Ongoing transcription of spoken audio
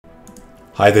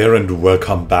Hi there and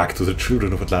welcome back to the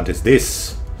Children of Atlantis.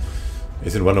 This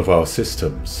is in one of our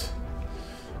systems,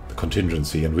 the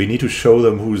contingency, and we need to show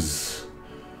them who's,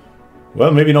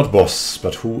 well, maybe not boss,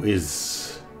 but who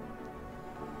is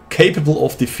capable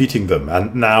of defeating them.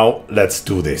 And now let's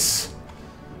do this.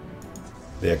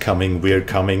 They're coming,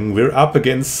 we're up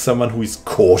against someone who is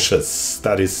cautious.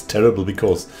 That is terrible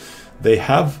because they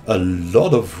have a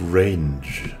lot of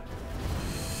range.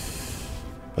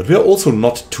 But we are also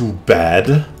not too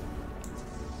bad.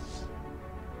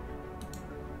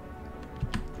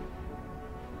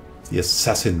 The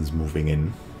assassins moving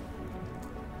in,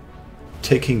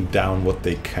 taking down what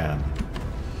they can.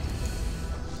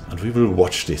 And we will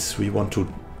watch this. We want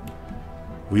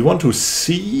to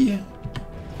see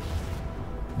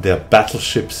their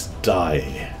battleships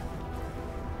die.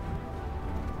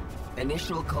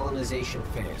 Initial colonization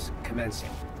phase commencing.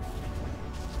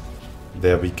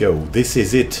 There we go. This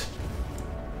is it.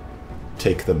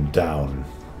 Take them down.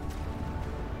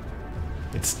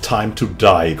 It's time to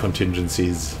die,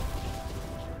 contingencies.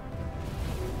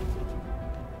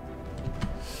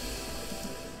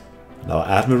 Now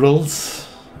admirals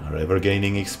are ever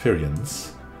gaining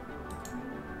experience.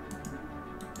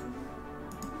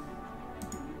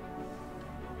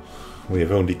 We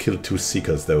have only killed 2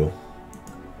 seekers though.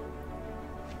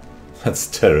 That's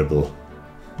terrible.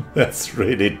 That's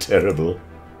really terrible.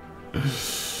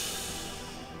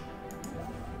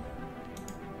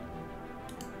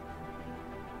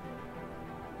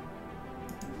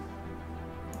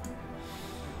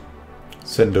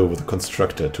 Send over the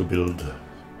constructor to build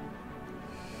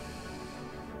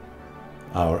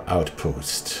our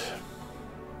outpost.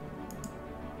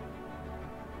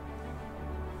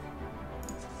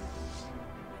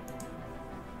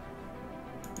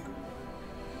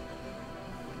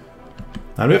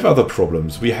 And we have other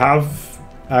problems. We have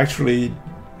actually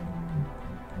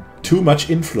too much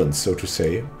influence, so to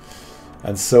say.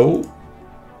 And so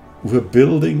we're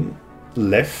building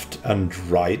left and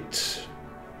right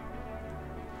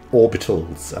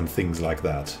orbitals and things like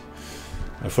that.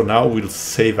 And for now we'll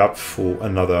save up for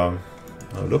another...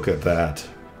 Oh, look at that.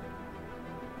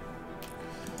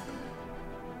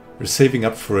 We're saving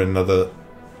up for another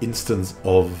instance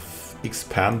of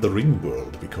expand the ring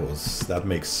world, because that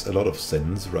makes a lot of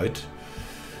sense, right?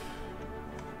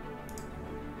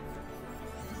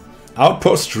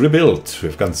 Outpost rebuilt.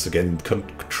 We've once again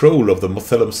control of the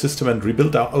Morthellum system and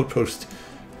rebuilt our outpost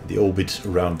in the orbit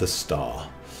around the star.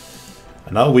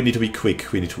 And now we need to be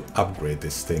quick. We need to upgrade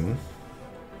this thing.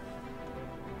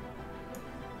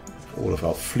 All of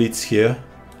our fleets here.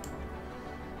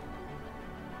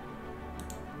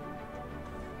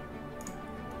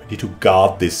 We need to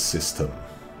guard this system.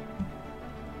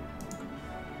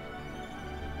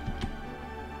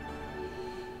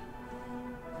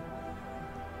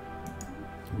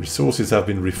 Resources have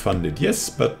been refunded, yes,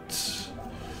 but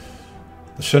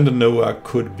the Shenandoah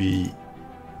could be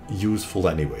useful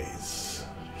anyways.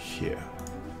 Here.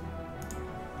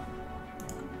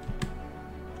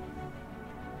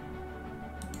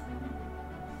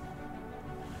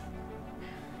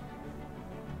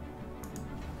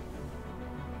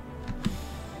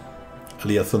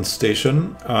 Leathon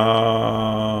Station.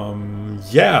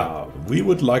 Yeah, we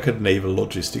would like a naval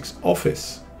logistics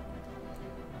office.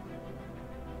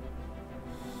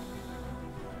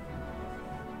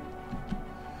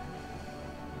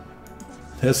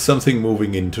 There's something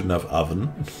moving into Nav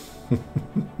Oven.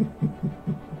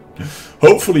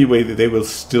 Hopefully they will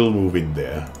still move in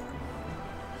there.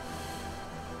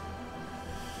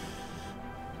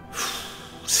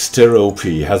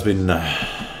 Sterope has been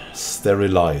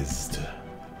sterilized.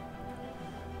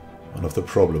 One of the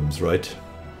problems, right?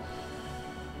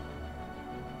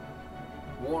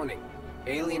 Warning.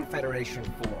 Alien Federation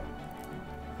formed.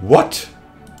 What?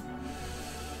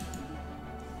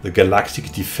 The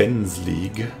Galactic Defense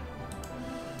League.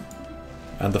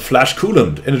 And the flash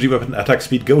coolant. Energy weapon attack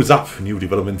speed goes up. New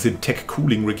developments in tech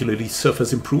cooling regularly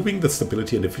surface, improving the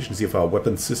stability and efficiency of our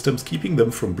weapon systems, keeping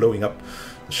them from blowing up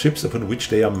the ships upon which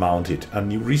they are mounted. And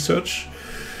new research.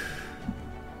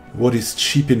 What is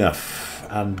cheap enough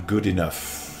and good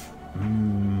enough?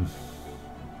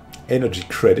 Energy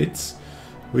credits.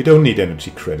 We don't need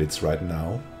energy credits right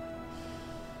now.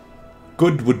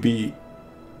 Good would be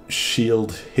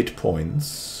shield hit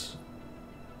points.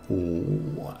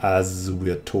 Oh, as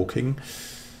we're talking.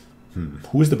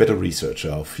 Who is the better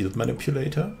researcher? Our field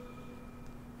manipulator?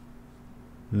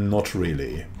 Not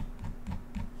really.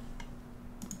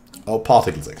 Our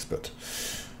particles expert.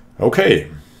 Okay.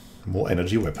 More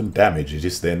energy weapon damage it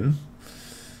is then.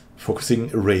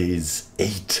 Focusing arrays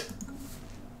 8.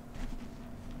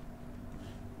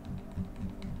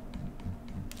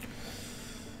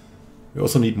 We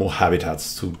also need more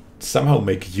habitats to somehow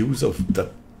make use of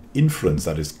that influence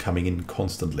that is coming in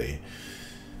constantly.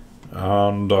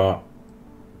 And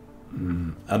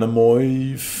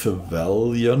Anemoy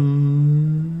Pavilion.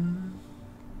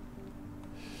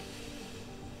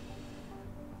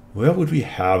 Where would we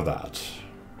have that?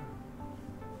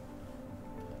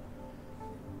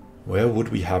 Where would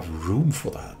we have room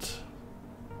for that?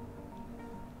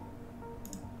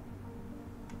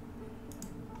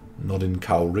 Not in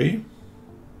Kauri.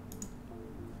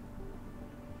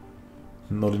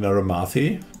 Not in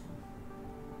Aramathi.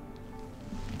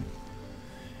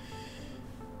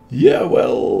 Yeah,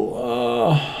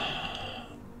 well,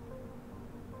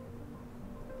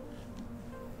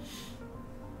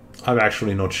 I'm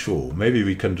actually not sure. Maybe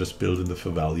we can just build in the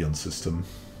Favalion system.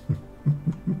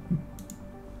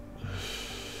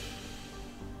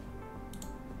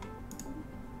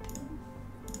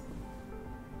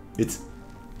 It's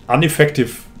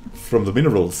ineffective from the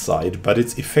mineral side, but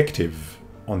it's effective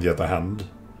on the other hand.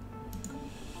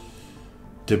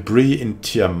 Debris in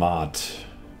Tiamat.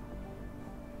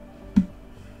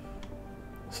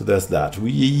 So there's that.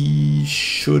 We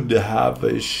should have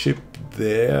a ship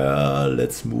there.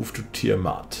 Let's move to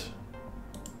Tiamat.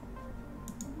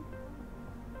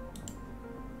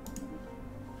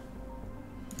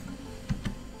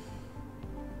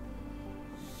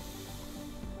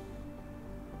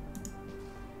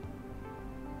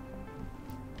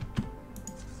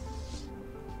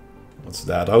 What's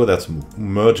that? Oh, that's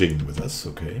merging with us.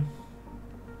 Okay.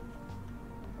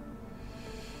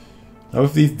 Now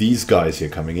with these guys here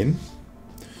coming in.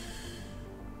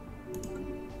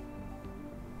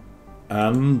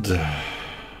 And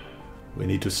we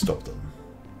need to stop them.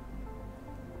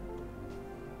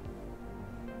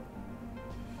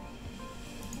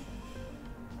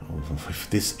 Oh, if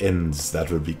this ends,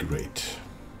 that will be great.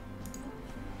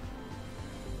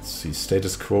 Let's see,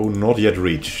 status quo not yet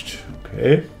reached.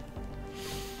 Okay.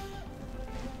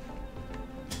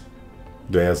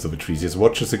 There's the Vitresius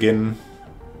Watchers again.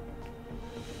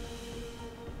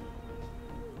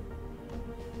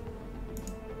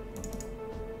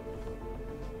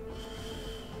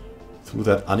 Through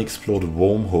that unexplored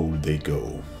wormhole they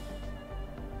go.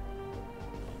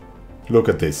 Look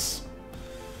at this.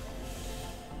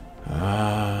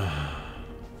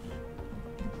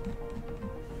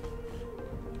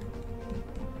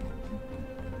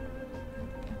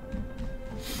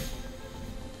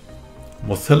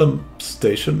 Morthellum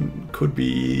Station could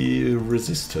be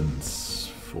resistance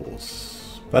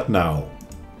force. But now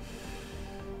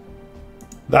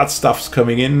that stuff's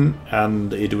coming in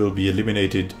and it will be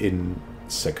eliminated in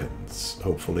seconds,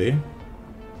 hopefully.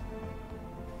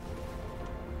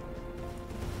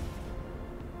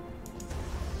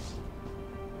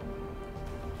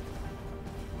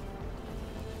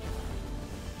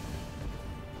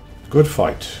 Good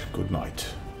fight, good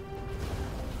night.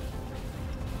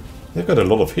 They've got a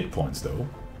lot of hit points though.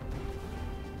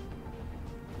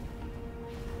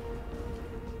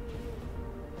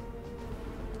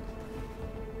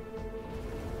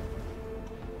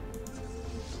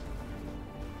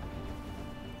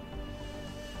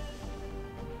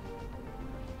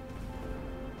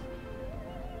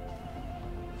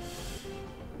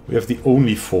 We have the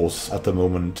only force at the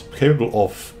moment capable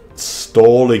of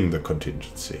stalling the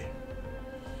contingency.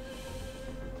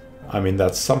 I mean,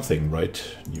 that's something, right?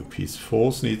 New Peace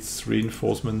Force needs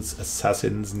reinforcements.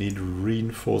 Assassins need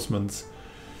reinforcements.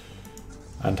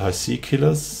 Anti-Sea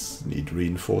Killers need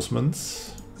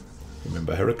reinforcements.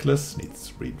 Remember, Heracles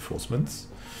needs reinforcements.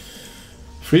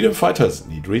 Freedom Fighters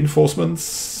need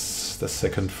reinforcements. The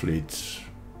Second Fleet...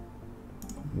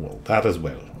 well, that as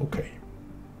well. Okay.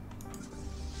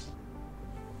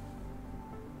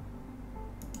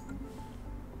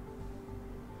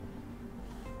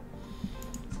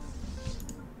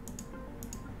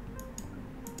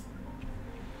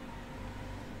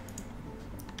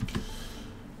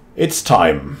 It's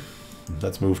time.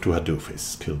 Let's move to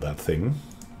Hadufis. Kill that thing.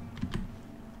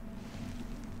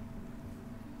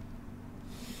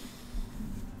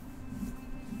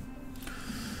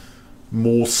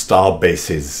 More star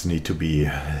bases need to be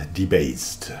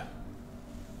debased.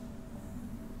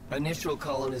 Initial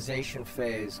colonization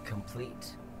phase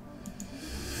complete.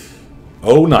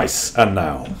 Oh, nice. And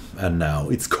now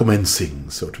it's commencing,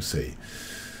 so to say.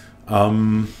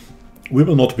 We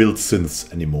will not build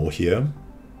synths anymore here.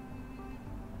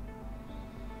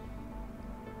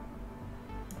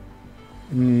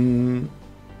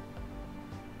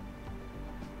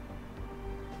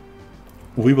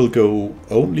 We will go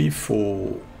only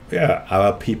for, yeah,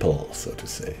 our people, so to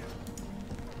say.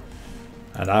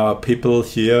 And our people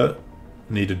here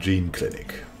need a gene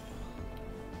clinic.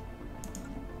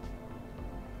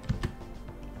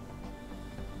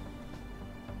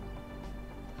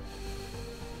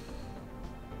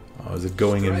 How's it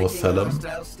going in Morcellum?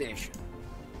 Hostile station.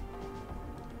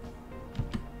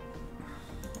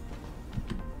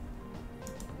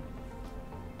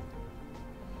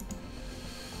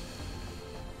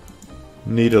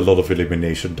 Need a lot of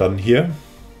elimination done here.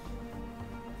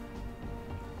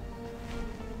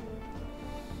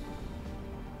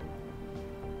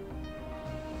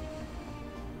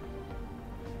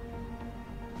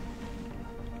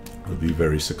 Will be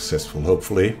very successful,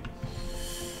 hopefully.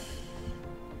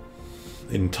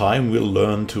 In time, we'll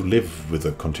learn to live with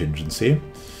a contingency.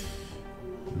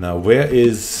 Now, where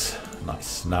is...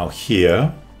 Nice. Now,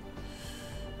 here...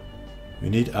 We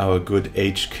need our good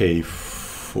HK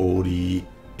 48.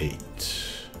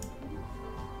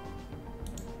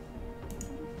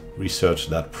 Research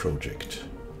that project.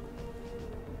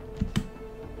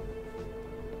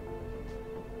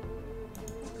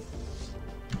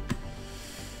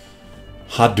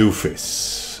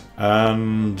 Hadoofis.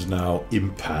 And now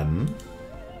Impan.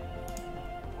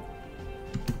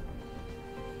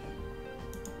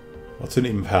 What's an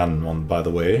Impan on, by the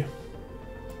way?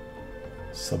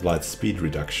 Sublight speed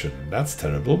reduction. That's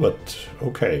terrible, but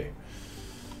okay.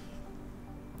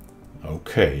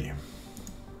 Okay.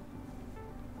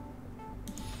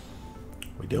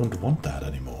 We don't want that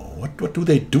anymore. What do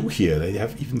they do here? They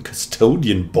have even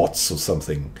custodian bots or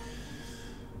something.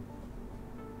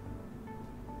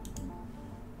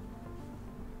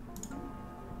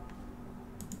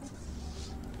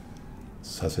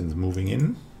 Assassins moving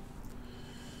in.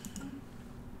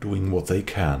 Doing what they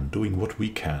can. Doing what we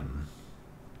can.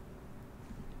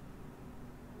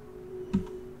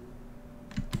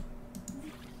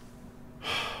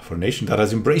 For a nation that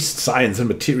has embraced science and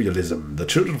materialism, the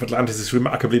children of Atlantis is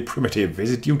remarkably primitive.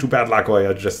 Is it due to bad luck or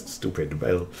are you just stupid?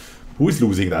 Well, who is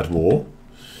losing that war?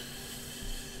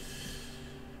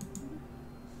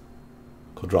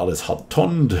 Codralis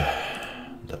Hotond.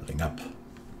 Leveling up.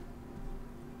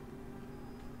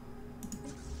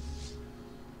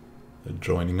 They're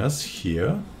joining us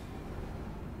here.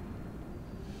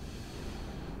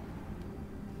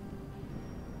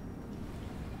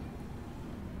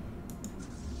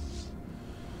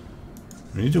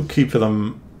 We need to keep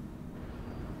them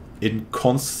in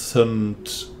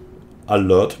constant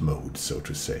alert mode, so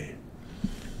to say.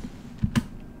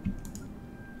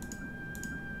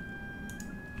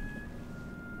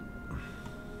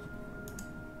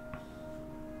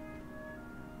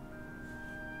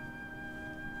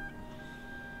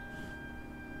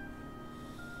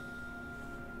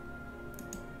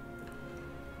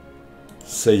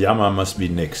 Sayama must be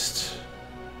next.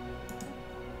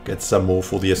 Get some more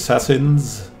for the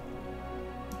assassins.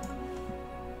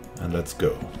 And let's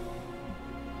go.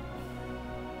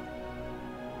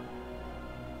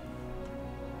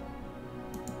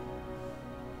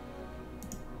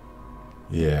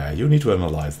 Yeah, you need to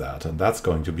analyze that, and that's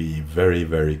going to be very,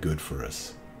 very good for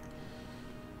us.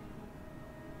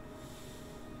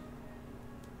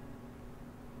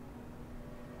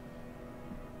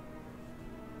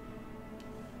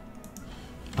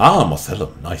 Ah,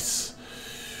 Marcellum, nice.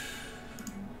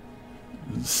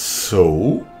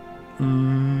 So,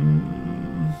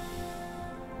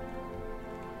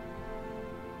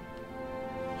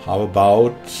 how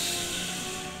about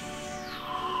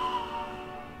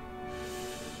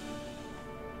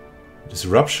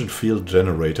disruption field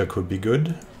generator could be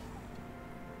good.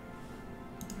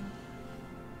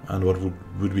 And what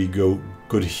would we go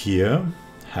good here?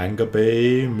 Hangar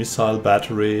bay, missile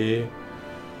battery.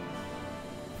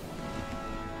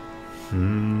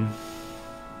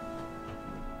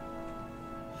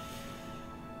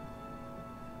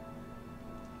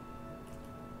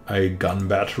 A gun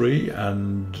battery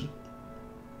and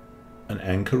an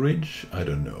anchorage? I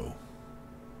don't know.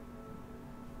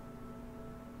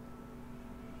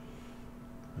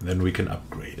 And then we can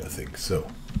upgrade, I think. So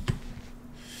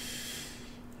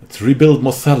let's rebuild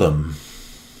Morcellum.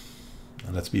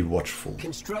 And let's be watchful.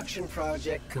 Construction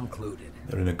project concluded.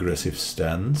 They're in aggressive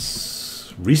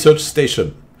stance. Research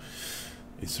station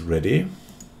is ready.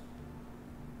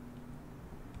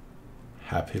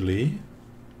 Happily.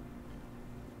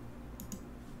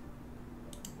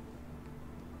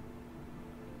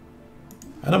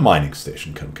 And a mining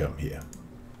station can come here.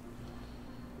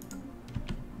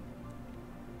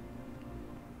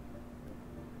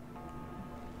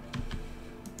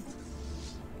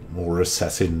 More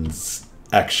assassins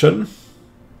action.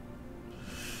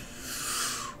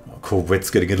 Oh,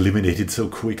 Corvette's getting eliminated so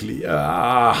quickly.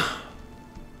 Ah.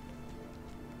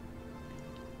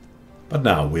 But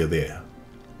now we're there.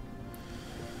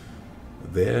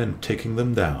 There and taking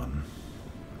them down.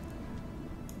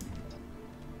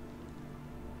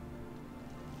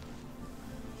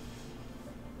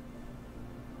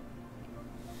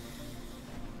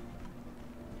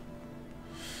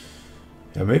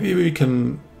 Yeah, maybe we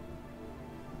can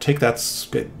take that,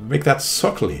 make that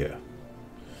circle here.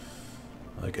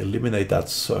 Like eliminate that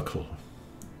circle.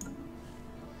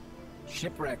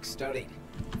 Shipwreck studied.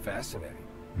 Fascinating.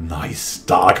 Nice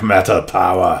dark matter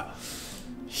power.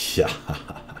 Yeah.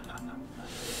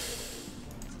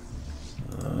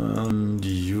 And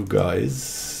you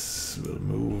guys will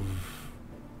move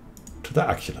to the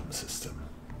Aculum system.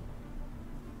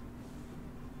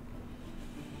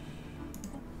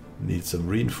 Need some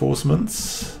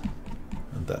reinforcements,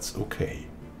 and that's okay.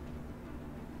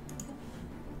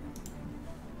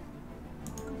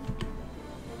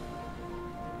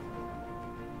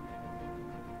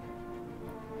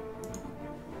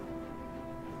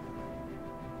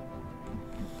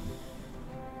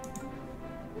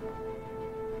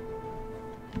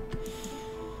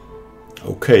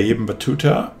 Okay, Ibn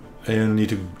Battuta. I need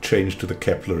to change to the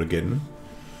Kepler again.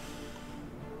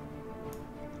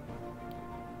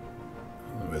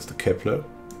 Where's the Kepler?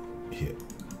 Here.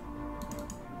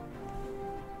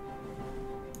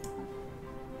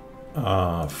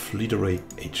 Ah, Fleet Array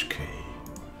HK.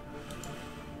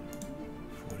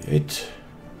 48.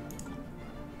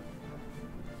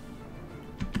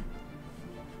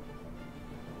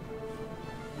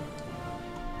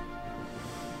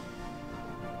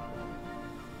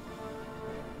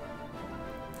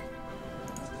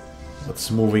 What's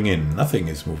moving in? Nothing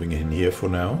is moving in here for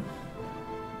now.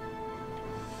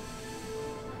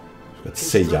 Let's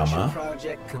say Yama.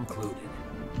 Project concluded.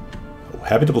 Oh,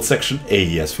 habitable section A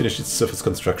has finished its surface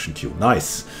construction too.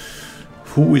 Nice.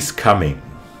 Who is coming?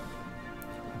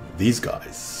 These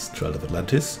guys. Child of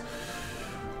Atlantis.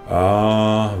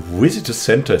 Visitor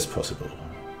center is possible.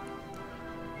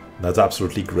 That's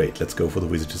absolutely great. Let's go for the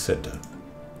visitor center.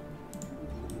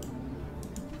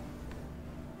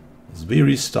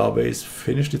 Zveri Starbase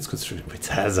finished its construction. It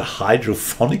has a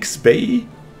hydrophonics bay?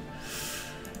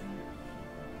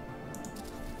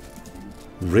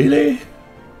 Really?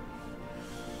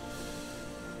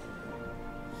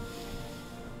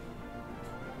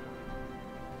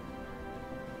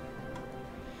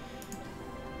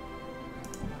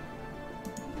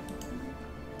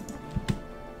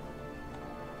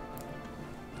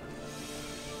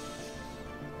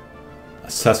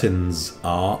 Assassins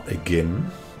are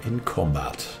again in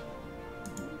combat.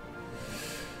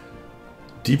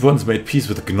 Deep Ones made peace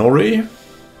with Gnori.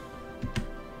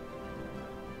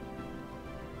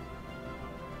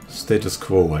 Status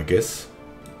quo, I guess.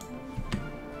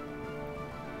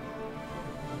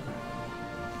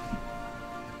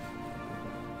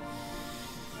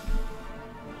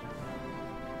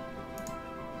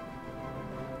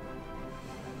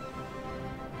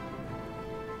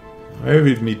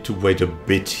 Maybe we need to wait a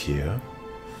bit here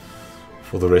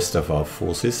for the rest of our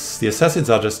forces. The assassins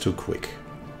are just too quick.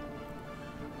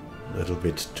 A little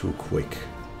bit too quick.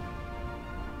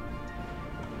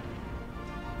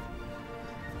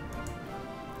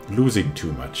 Losing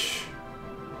too much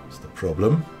is the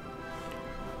problem.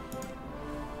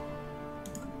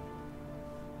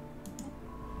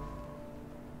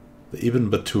 The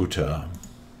Ibn Battuta.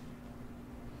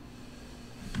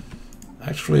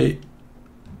 Actually,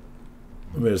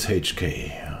 where's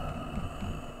HK?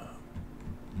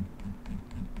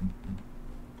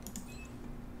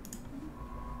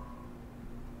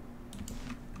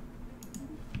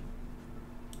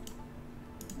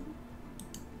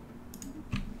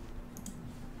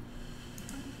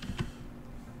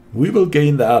 We will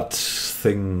gain that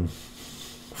thing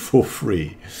for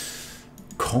free.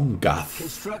 Kongath.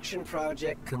 Construction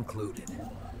project concluded.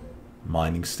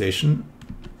 Mining station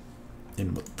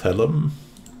in Motellum.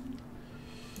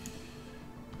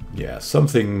 Yeah, some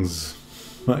things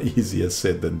are easier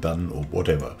said than done, or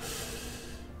whatever.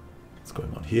 What's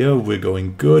going on here? We're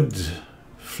going good.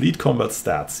 Fleet combat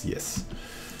stats, yes.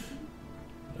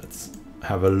 Let's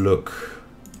have a look.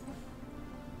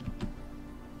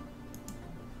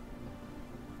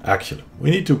 Aculum.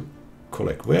 We need to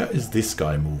collect. Where is this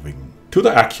guy moving? To the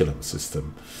Aculum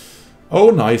system. Oh,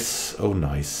 nice. Oh,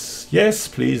 nice. Yes,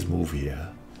 please move here.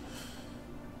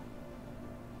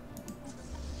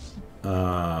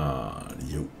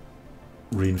 You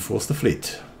reinforce the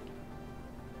fleet.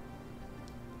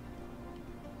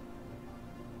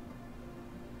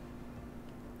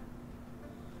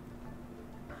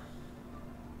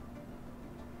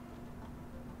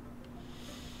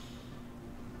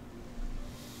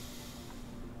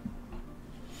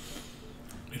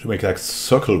 To make that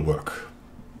circle work.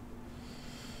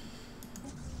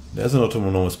 There's an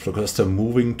autonomous cluster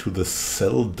moving to the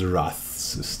Seldrath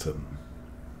system.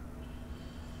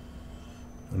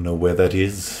 I don't know where that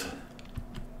is.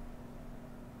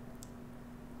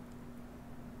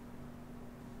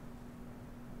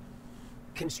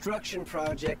 Construction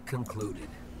project concluded.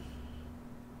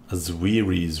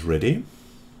 Azwiri is ready.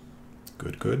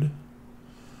 Good, good.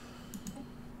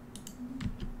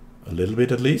 A little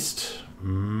bit at least.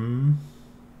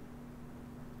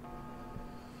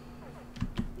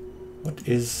 What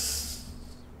is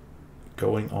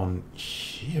going on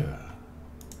here?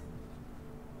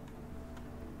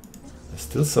 There's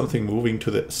still something moving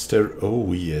to the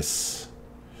oh, yes.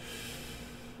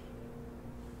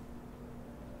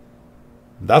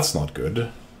 That's not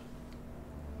good.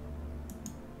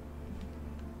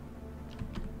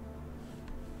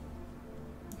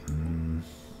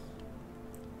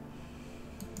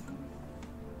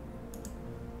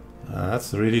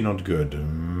 That's really not good.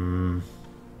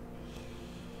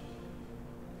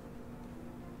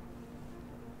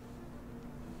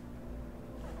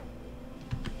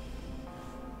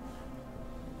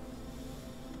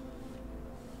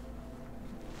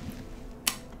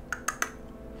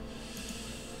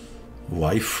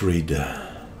 Wyfried.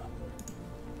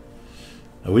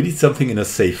 We need something in a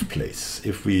safe place.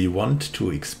 If we want to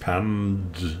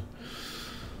expand,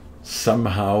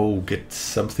 somehow get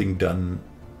something done,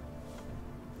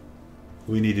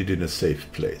 we need it in a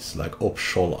safe place, like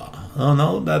Opshola. Oh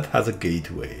no, that has a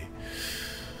gateway.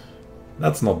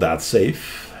 That's not that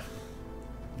safe.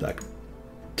 Like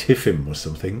Tifim or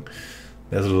something.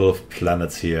 There's a lot of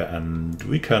planets here, and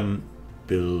we can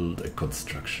build a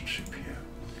construction ship here.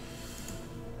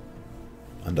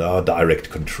 Under our direct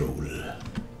control.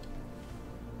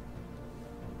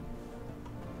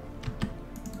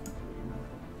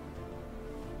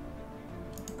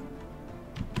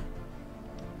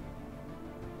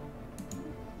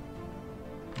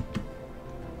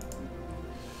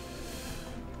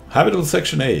 Habitable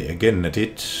section A, again at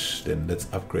it. Then let's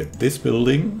upgrade this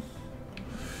building.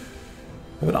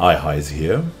 I have an eye highs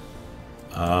here.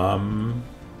 Go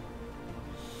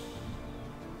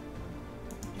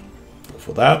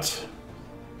for that.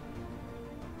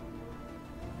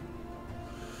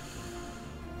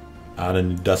 And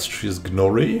an industrious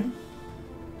Gnori.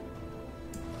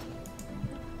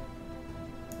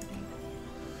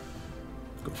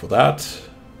 Go for that.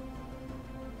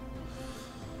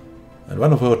 And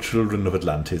one of our children of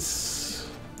Atlantis.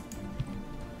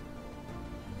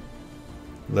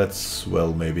 Let's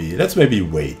maybe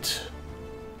wait.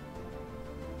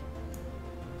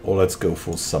 Or let's go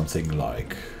for something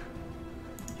like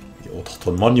the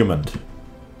Autochthon Monument.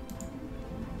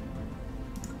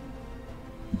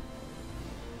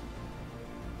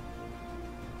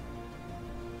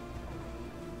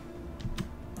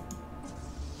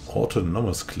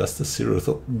 Autonomous Cluster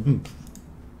 0.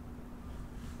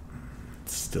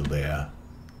 It's still there.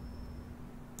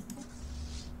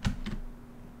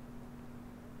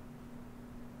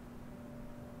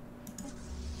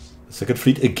 The Second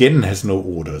Fleet again has no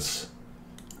orders.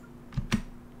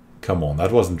 Come on,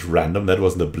 that wasn't random, that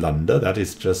wasn't a blunder, that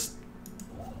is just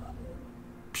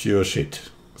pure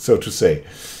shit, so to say.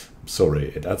 I'm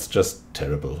sorry, that's just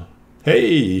terrible.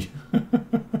 Hey!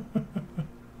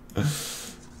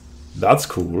 That's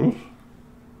cool.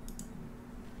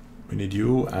 We need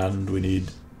you, and we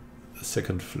need the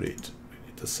Second Fleet. We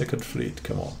need the Second Fleet,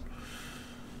 come on.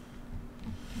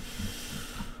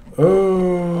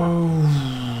 Oh...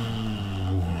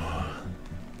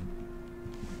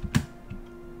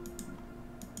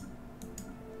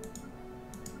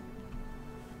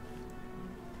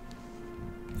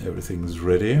 Everything's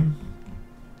ready.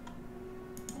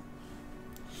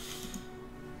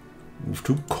 Move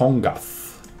to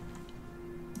Kongath.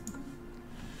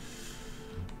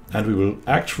 And we will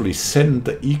actually send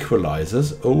the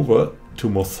equalizers over to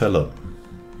Mothellum.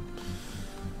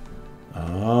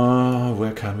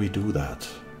 Where can we do that?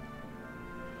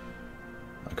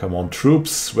 Come on,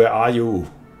 troops, where are you?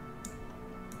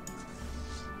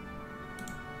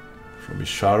 From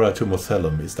Ishara to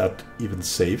Mothellum, is that even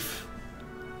safe?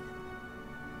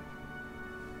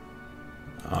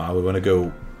 We want to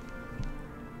go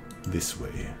this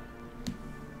way.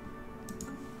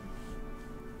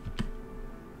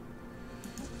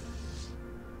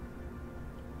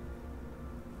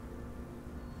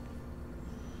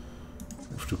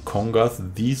 Move to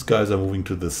Kongath. These guys are moving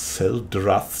to the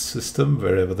Seldrath system,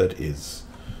 wherever that is.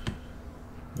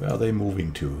 Where are they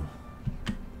moving to?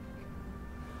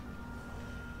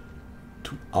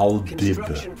 To Aldib.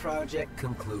 Construction project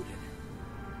concluded.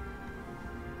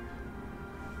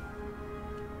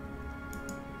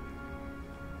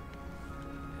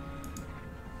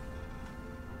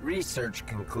 Research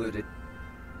concluded.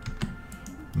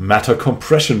 Matter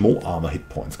compression, more armor hit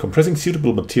points. Compressing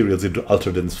suitable materials into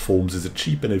ultra-dense forms is a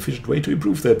cheap and efficient way to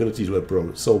improve their ability to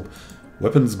absorb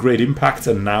weapons grade impacts.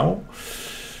 And now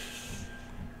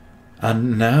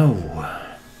And now,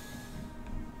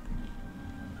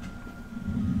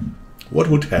 what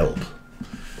would help?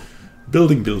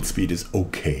 Building build speed is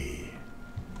okay.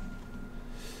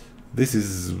 This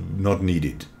is not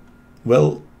needed.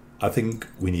 Well, I think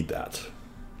we need that.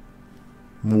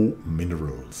 More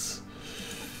minerals.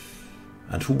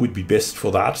 And who would be best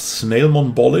for that?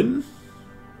 Snailmon Bolin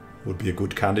would be a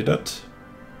good candidate.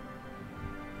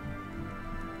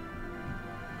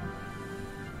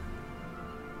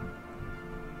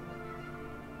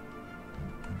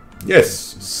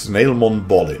 Yes, Snailmon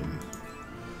Bolin.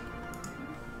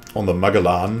 On the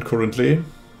Magellan currently.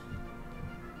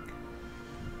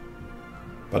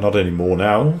 But not anymore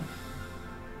now.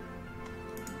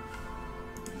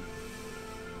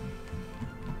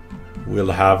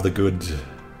 We'll have the good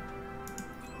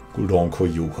Gul'dan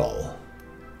Koyukal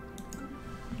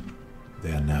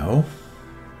there now.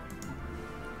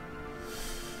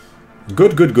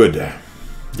 Good, good, good.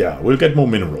 Yeah, we'll get more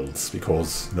minerals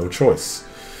because no choice.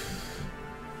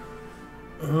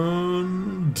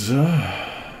 And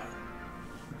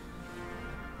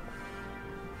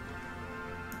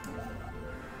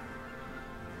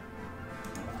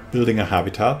building a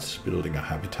habitat, building a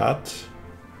habitat.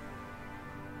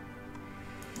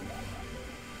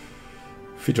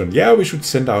 Fijon, yeah, we should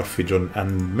send out Fijon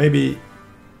and maybe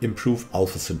improve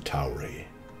Alpha Centauri.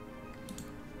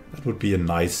 That would be a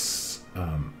nice...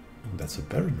 that's a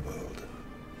barren world.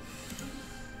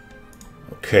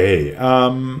 Okay,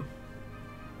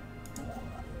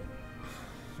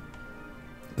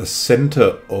 the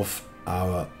center of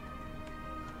our...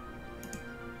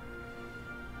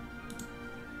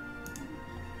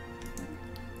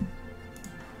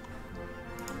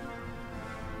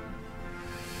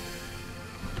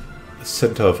 the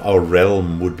center of our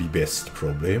realm would be best,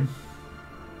 probably.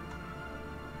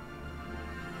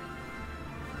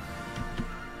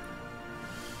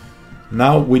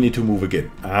 Now we need to move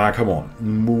again. Ah, come on.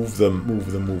 Move them,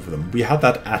 move them, move them. We had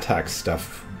that attack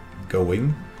stuff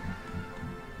going.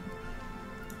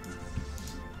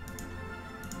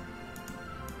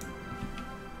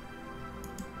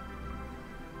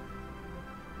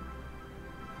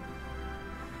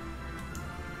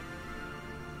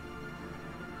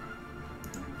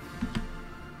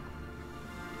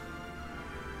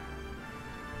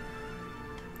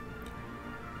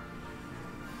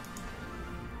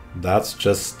 That's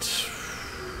just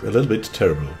a little bit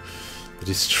terrible. The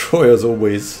destroyer's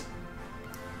always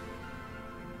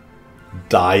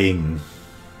dying.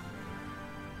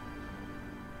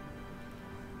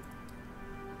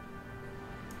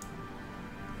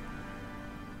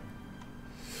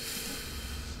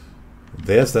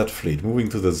 There's that fleet moving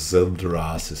to the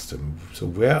Zeldra system. So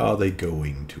where are they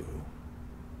going to?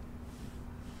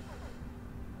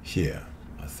 Here,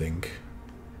 I think.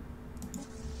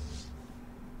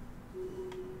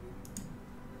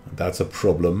 That's a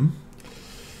problem.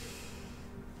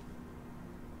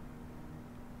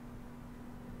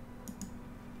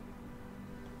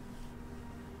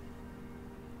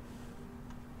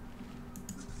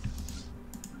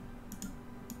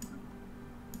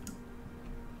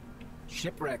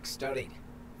 Shipwreck studied.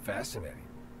 Fascinating.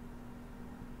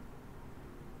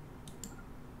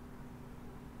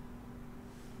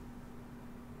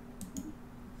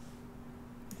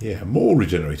 Yeah, more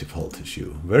regenerative hull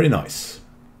tissue. Very nice.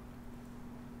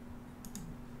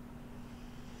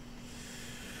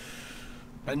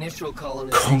 Initial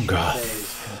colonization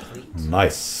phase complete.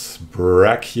 Nice.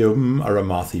 Brachium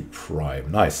Aramathi Prime.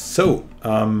 Nice. So,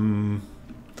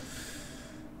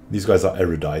 these guys are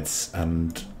erudites,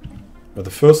 but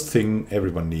the first thing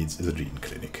everyone needs is a gene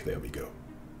clinic. There we go.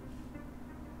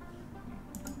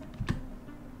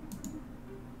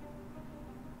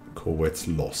 Corvette's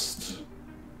lost.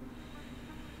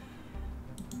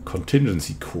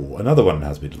 Contingency core. Another one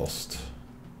has been lost.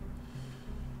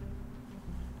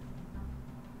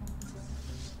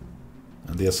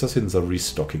 And the assassins are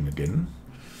restocking again.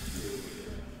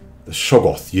 The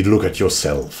Shoggoth, you look at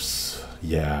yourselves.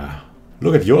 Yeah,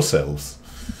 look at yourselves.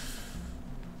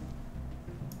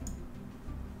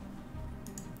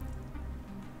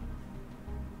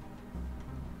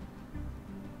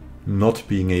 Not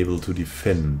being able to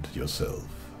defend yourself.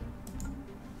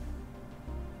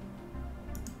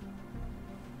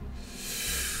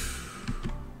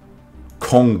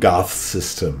 Kongath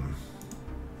system.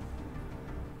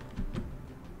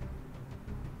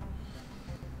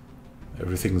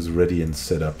 Everything's ready and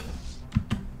set up.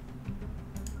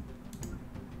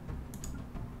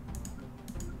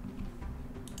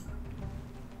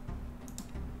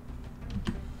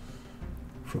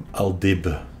 From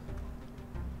Aldib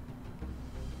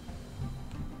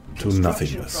to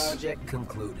nothingness. Project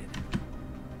concluded.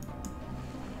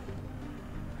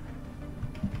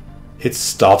 It's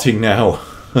starting now.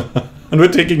 And we're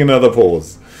taking another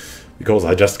pause. Because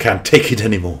I just can't take it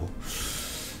anymore.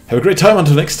 Have a great time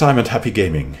until next time and happy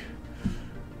gaming.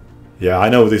 Yeah, I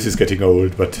know this is getting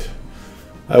old, but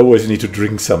I always need to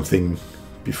drink something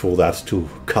before that to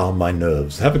calm my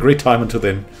nerves. Have a great time until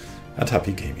then and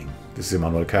happy gaming. This is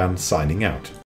Immanuel signing out.